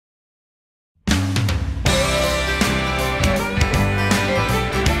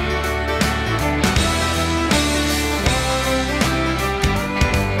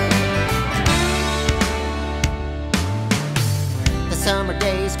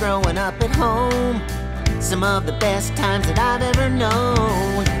growing up at home. Some of the best times that I've ever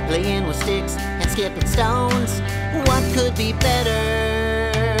known. Playing with sticks and skipping stones. What could be better?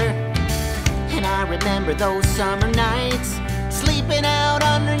 And I remember those summer nights, sleeping out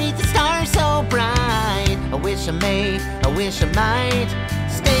underneath the stars so bright. I wish I may, I wish I might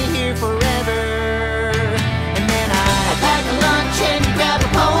stay here forever. And then I pack a lunch and grab a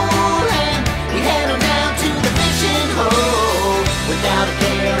pole, and we head on down to the fishing hole. Without a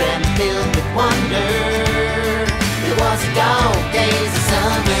care and filled with wonder, it was the dog days of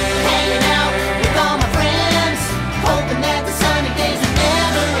summer. Hanging out with all my friends, hoping that the sunny days would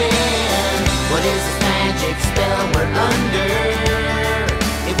never end. What is this magic spell we're under?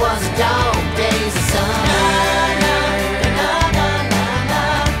 It was the dog days of summer.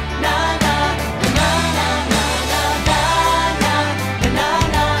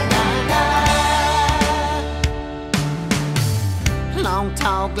 Long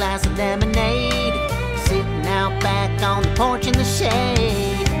tall glass of lemonade, sitting out back on the porch in the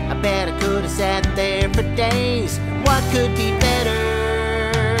shade. I bet I could have sat there for days. What could be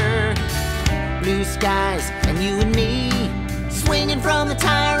better? Blue skies and you and me, swinging from the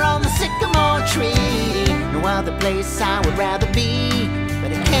tire on the sycamore tree. No other place I would rather be,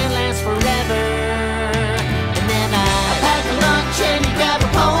 but it can't last forever. And then I pack a lunch and you grab a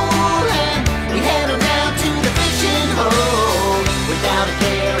pole, and we head on down to the fishing hole. Without a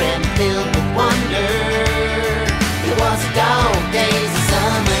care and filled with wonder, it was the dog days of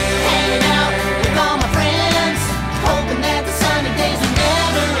summer. Hanging out with all my friends, hoping that the sunny days would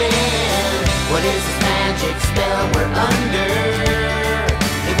never end. What is this magic spell we're under?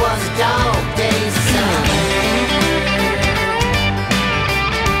 It was the dog days of summer.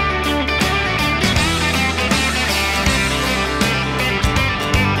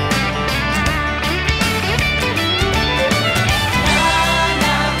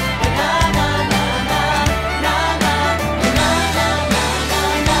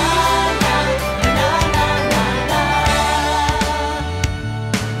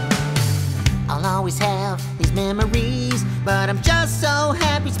 Have these memories, but I'm just so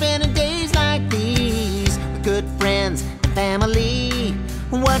happy spending days like these with good friends and family.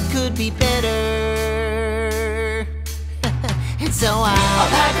 What could be better? And so I'll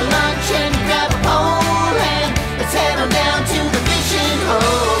pack a lunch and